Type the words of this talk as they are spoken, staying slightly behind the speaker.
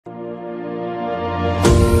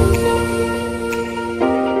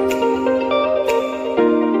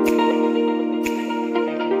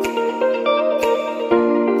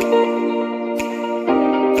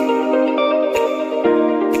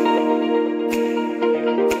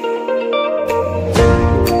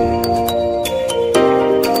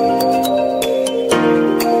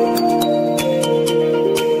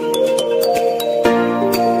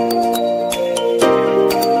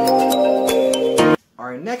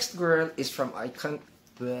next girl is from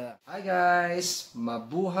Hi guys,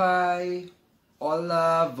 mabuhay,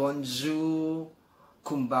 hola, bonjour,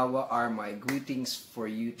 kumbawa are my greetings for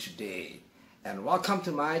you today. And welcome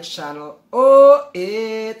to my channel. Oh,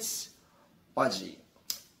 it's Oji.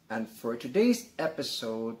 And for today's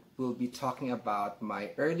episode, we'll be talking about my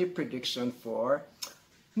early prediction for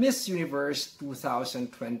Miss Universe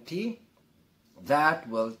 2020 that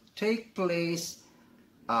will take place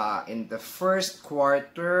in the first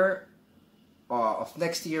quarter of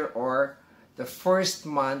next year, or the first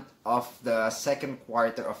month of the second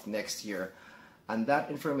quarter of next year. And that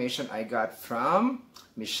information I got from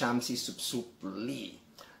Miss Shamsi Supsup Lee.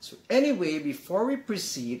 So anyway, before we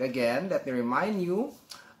proceed, again, let me remind you,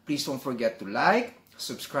 please don't forget to like,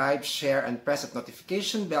 subscribe, share, and press that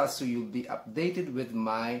notification bell so you'll be updated with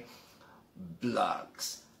my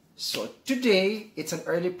vlogs. So today, it's an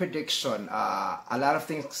early prediction. A lot of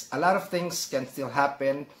things can still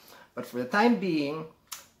happen, but for the time being,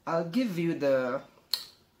 I'll give you the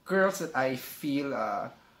girls that I feel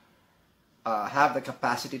have the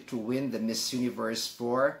capacity to win the Miss Universe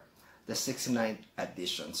for the 69th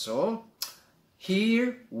edition. So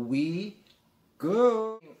here we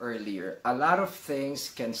go. Earlier, a lot of things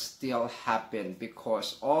can still happen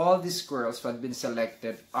because all these girls who have been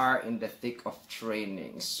selected are in the thick of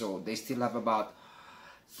training. So they still have about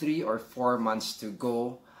 3 or 4 months to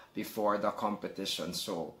go before the competition.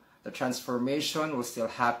 So the transformation will still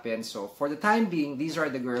happen. So for the time being, these are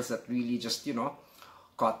the girls that really just,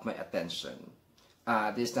 caught my attention.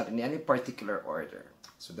 This is not in any particular order.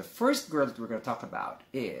 So the first girl that we're going to talk about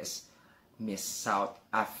is Miss South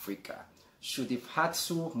Africa,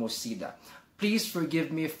 Shudifhatsu Mosida. Please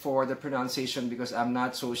forgive me for the pronunciation because I'm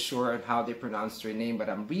not so sure on how they pronounce their name, but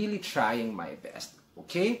I'm really trying my best,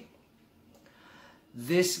 okay?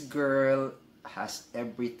 This girl has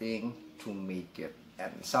everything to make it,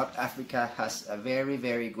 and South Africa has a very,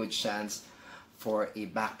 very good chance for a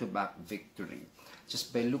back-to-back victory.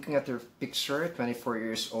 Just by looking at her picture, 24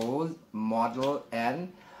 years old, model,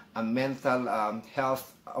 and a mental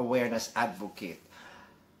health awareness advocate.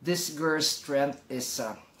 This girl's strength is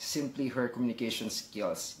simply her communication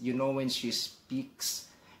skills. When she speaks,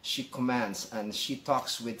 she commands, and she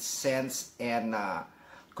talks with sense and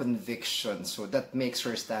conviction. So that makes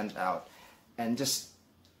her stand out. And just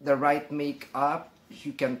the right makeup,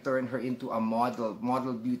 you can turn her into a model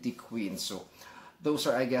beauty queen. So those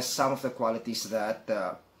are, I guess, some of the qualities that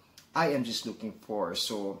I am just looking for.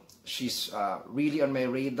 So she's really on my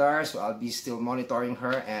radar, so I'll be still monitoring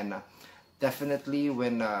her, and definitely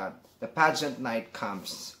when the pageant night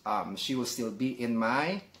comes, she will still be in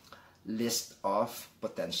my list of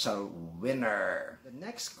potential winner. The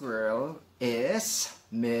next girl is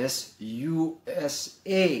Miss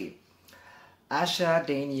USA, Asha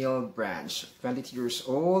Daniel Branch, 22 years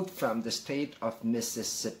old, from the state of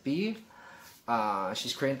Mississippi.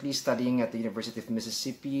 She's currently studying at the University of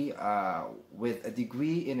Mississippi with a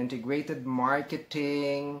degree in integrated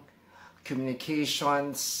marketing,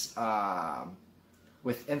 communications,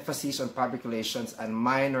 with emphasis on public relations, and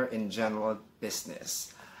minor in general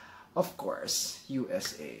business. Of course,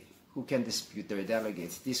 USA. Who can dispute their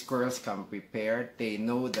delegates? These girls come prepared. They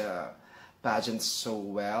know the pageants so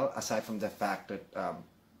well, aside from the fact that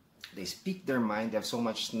they speak their mind. They have so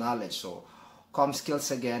much knowledge. So comm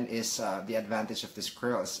skills, again, is the advantage of these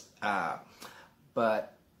girls.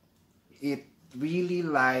 But it really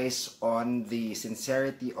lies on the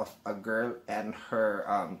sincerity of a girl and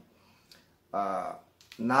her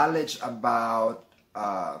knowledge about,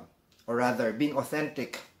 or rather being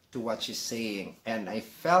authentic to what she's saying. And I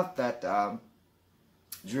felt that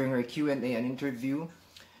during her Q&A and interview,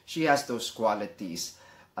 she has those qualities,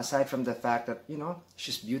 aside from the fact that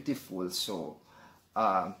she's beautiful. So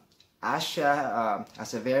Asha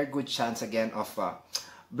has a very good chance again of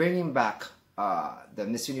bringing back the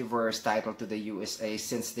Miss Universe title to the USA,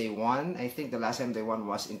 since they won. I think the last time they won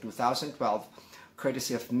was in 2012,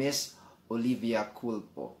 courtesy of Miss Olivia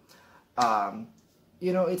Culpo.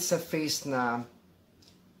 It's a face na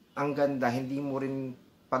ang ganda, hindi mo rin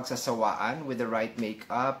pagsasawaan with the right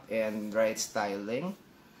makeup and right styling.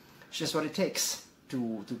 It's just what it takes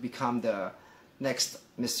to become the next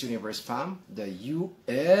Miss Universe fam, the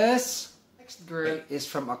US. Next girl is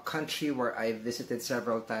from a country where I visited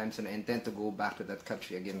several times, and I intend to go back to that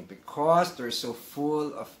country again because they're so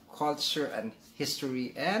full of culture and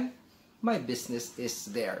history, and my business is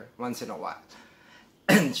there once in a while.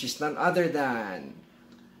 And she's none other than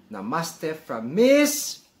Namaste from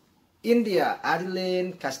Miss India,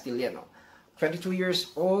 Adeline Castellano, 22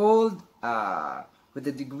 years old, with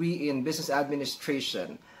a degree in business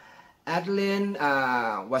administration. Adeline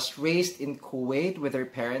was raised in Kuwait with her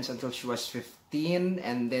parents until she was 15,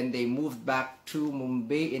 and then they moved back to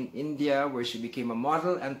Mumbai in India, where she became a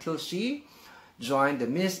model until she joined the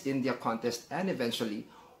Miss India contest and eventually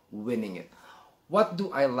winning it. What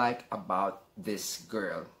do I like about this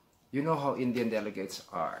girl? You know how Indian delegates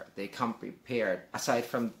are. They come prepared. Aside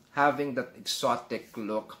from having that exotic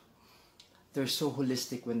look, they're so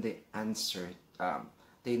holistic when they answer.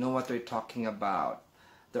 They know what they're talking about.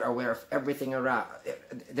 They're aware of everything around.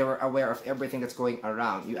 They're aware of everything that's going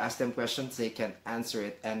around. You ask them questions, they can answer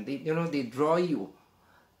it, and they draw you.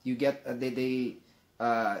 You get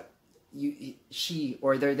she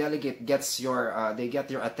or their delegate gets they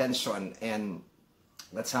get your attention, and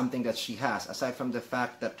that's something that she has. Aside from the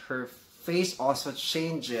fact that her face also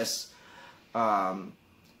changes,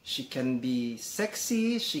 she can be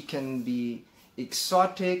sexy, she can be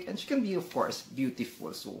exotic, and she can be, of course,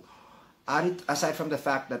 beautiful. So aside from the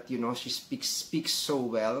fact that she speaks so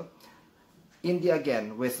well, India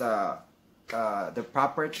again with the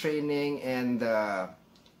proper training and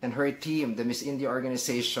her team, the Miss India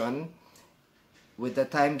organization, with the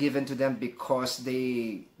time given to them, because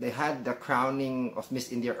they had the crowning of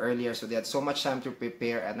Miss India earlier, so they had so much time to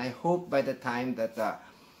prepare. And I hope by the time that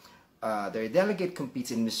their delegate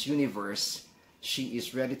competes in Miss Universe, she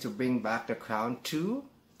is ready to bring back the crown to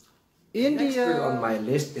India. Next girl on my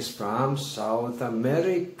list is from South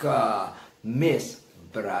America, Miss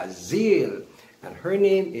Brazil, and her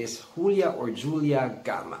name is Julia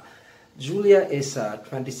Gama. Julia is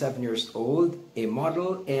 27 years old, a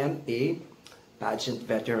model and a pageant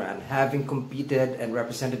veteran, having competed and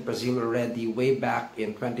represented Brazil already way back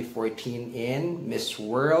in 2014 in Miss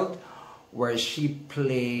World, where she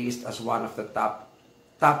placed as one of the top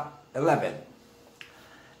 11.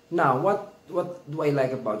 Now, what do I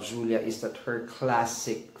like about Julia is that her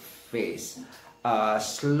classic face.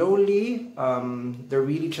 Slowly, they're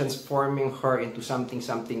really transforming her into something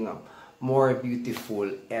more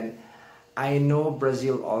beautiful. And I know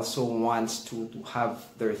Brazil also wants to have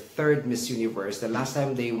their third Miss Universe. The last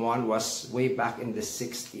time they won was way back in the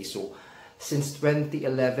 60s. So since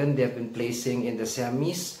 2011, they've been placing in the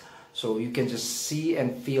semis. So you can just see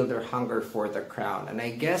and feel their hunger for the crown. And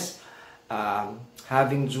I guess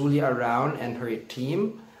having Julia around and her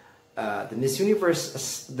team, the Miss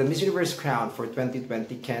Universe crown for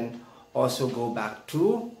 2020 can also go back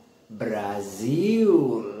to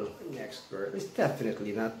Brazil. Next girl is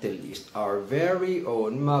definitely not the least, our very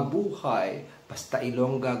own mabuhay, basta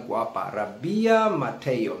Ilongga guapa, Rabia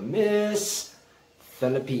Mateo, Miss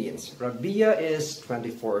Philippines. Rabia is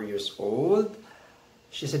 24 years old.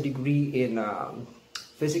 She has a degree in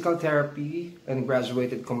physical therapy and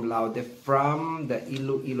graduated cum laude from the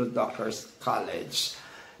Iloilo Doctors College.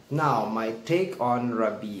 Now, my take on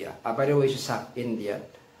Rabia. By the way, she's half Indian.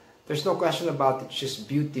 There's no question about it. She's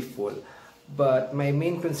beautiful. But my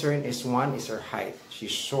main concern is, one, is her height.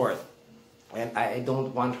 She's short. And I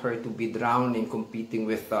don't want her to be drowning competing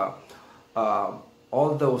with all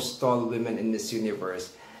those tall women in Miss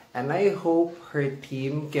Universe. And I hope her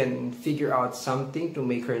team can figure out something to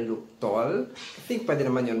make her look tall. I think pwede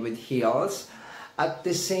naman yun with heels. At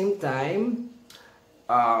the same time,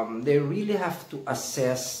 they really have to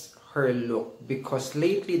assess her look, because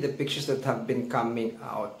lately the pictures that have been coming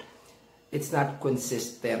out, it's not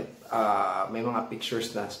consistent. May mga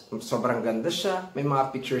pictures na sobrang ganda siya, may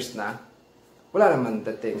mga pictures na wala naman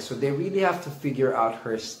dating. So they really have to figure out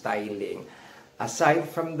her styling. Aside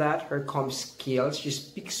from that, her comm skills, she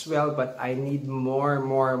speaks well, but I need more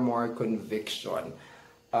conviction.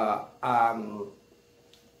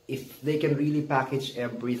 If they can really package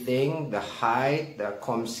everything, the height, the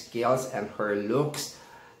comm skills, and her looks,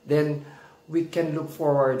 then we can look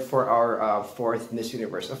forward for our fourth Miss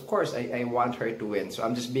Universe. Of course, I want her to win. So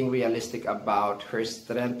I'm just being realistic about her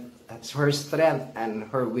strength and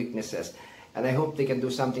her weaknesses. And I hope they can do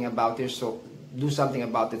something about it. So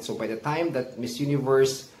by the time that Miss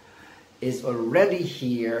Universe is already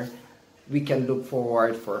here, we can look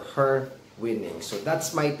forward for her winning. So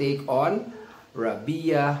that's my take on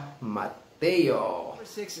Rabia Mateo. Number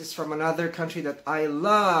 6 is from another country that I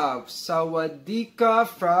love, Sawadika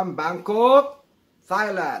from Bangkok,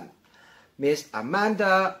 Thailand. Miss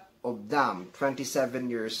Amanda Obdam, 27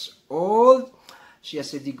 years old. She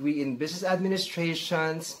has a degree in business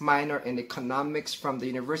administrations, minor in economics from the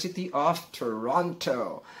University of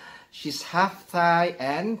Toronto. She's half Thai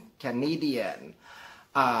and Canadian.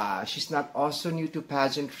 She's not also new to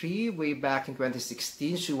pageantry. Way back in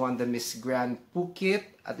 2016, she won the Miss Grand Phuket.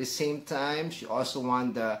 At the same time, she also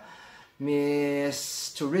won the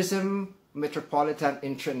Miss Tourism Metropolitan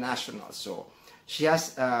International. So she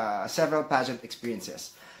has several pageant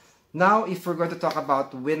experiences. Now, if we're going to talk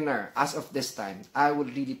about winner, as of this time, I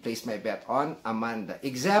would really place my bet on Amanda.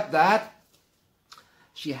 Except that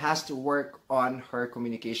she has to work on her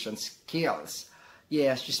communication skills.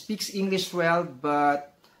 Yes, she speaks English well,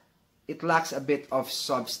 but it lacks a bit of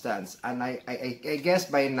substance. And I guess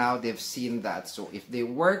by now they've seen that. So if they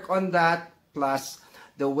work on that, plus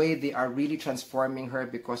the way they are really transforming her,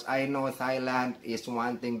 because I know Thailand is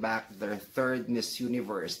wanting back their third Miss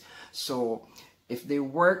Universe. So if they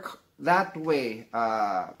work that way,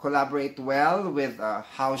 collaborate well with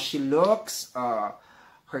how she looks,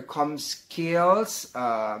 her comm skills,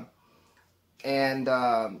 and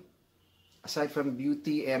aside from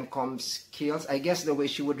beauty and comm skills, I guess the way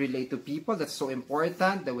she would relate to people, that's so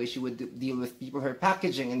important, the way she would deal with people, her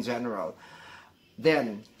packaging in general,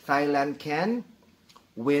 then Thailand can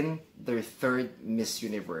win their third Miss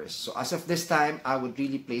Universe. So as of this time, I would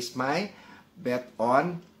really place my bet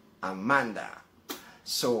on Amanda.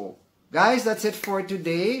 So guys, that's it for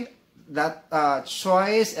today. That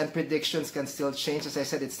choice and predictions can still change. As I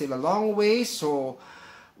said, it's still a long way, so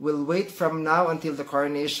we'll wait from now until the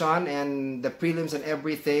coronation and the prelims and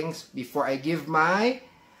everything before I give my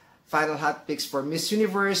final hot picks for Miss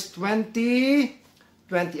Universe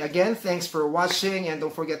 2020. Again, thanks for watching, and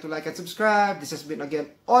don't forget to like and subscribe. This has been again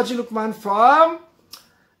Oji Lukman from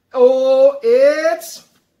It's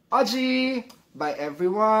Oji. Bye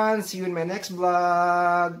everyone. See you in my next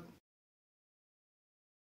vlog.